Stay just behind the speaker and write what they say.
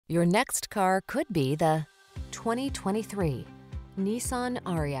Your next car could be the 2023 Nissan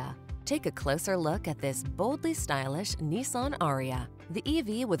Ariya. Take a closer look at this boldly stylish Nissan Ariya, the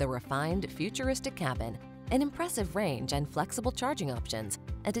EV with a refined, futuristic cabin, an impressive range and flexible charging options,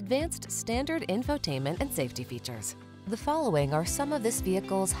 and advanced standard infotainment and safety features. The following are some of this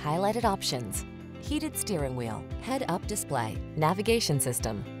vehicle's highlighted options: heated steering wheel, head-up display, navigation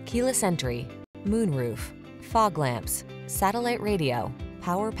system, keyless entry, moonroof, fog lamps, satellite radio,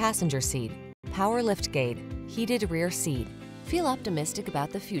 power passenger seat, power liftgate, heated rear seat. Feel optimistic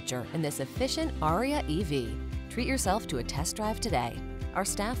about the future in this efficient Ariya EV. Treat yourself to a test drive today. Our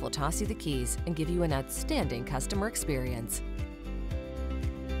staff will toss you the keys and give you an outstanding customer experience.